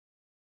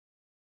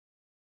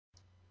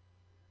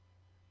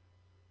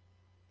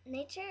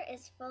Nature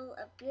is full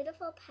of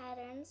beautiful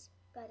patterns,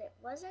 but it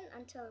wasn't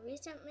until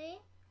recently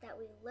that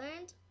we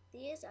learned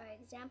these are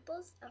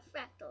examples of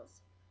fractals.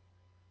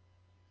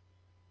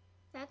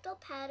 Fractal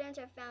patterns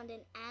are found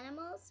in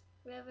animals,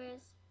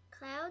 rivers,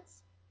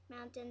 clouds,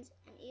 mountains,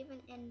 and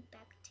even in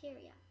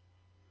bacteria.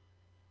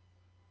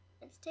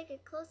 Let's take a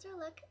closer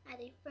look at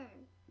a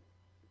fern.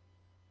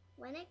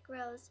 When it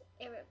grows,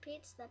 it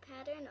repeats the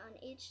pattern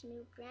on each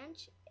new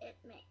branch it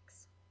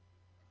makes.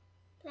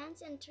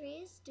 Plants and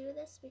trees do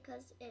this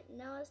because it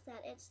knows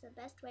that it's the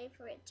best way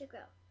for it to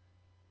grow.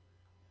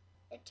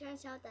 It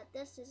turns out that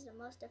this is the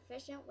most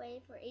efficient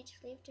way for each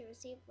leaf to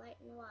receive light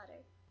and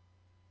water.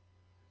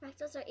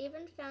 Fractals are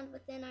even found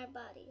within our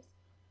bodies.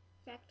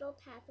 Fractal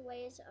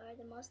pathways are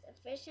the most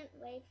efficient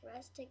way for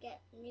us to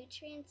get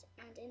nutrients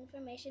and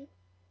information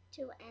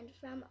to and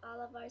from all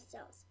of our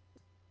cells.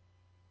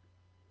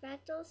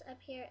 Fractals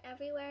appear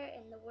everywhere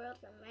in the world,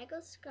 from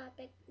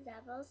microscopic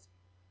levels,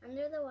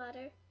 under the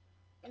water,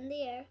 in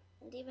the air,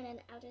 and even in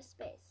outer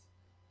space.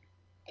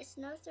 It's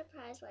no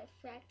surprise why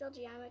fractal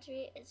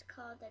geometry is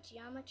called the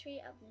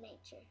geometry of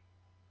nature.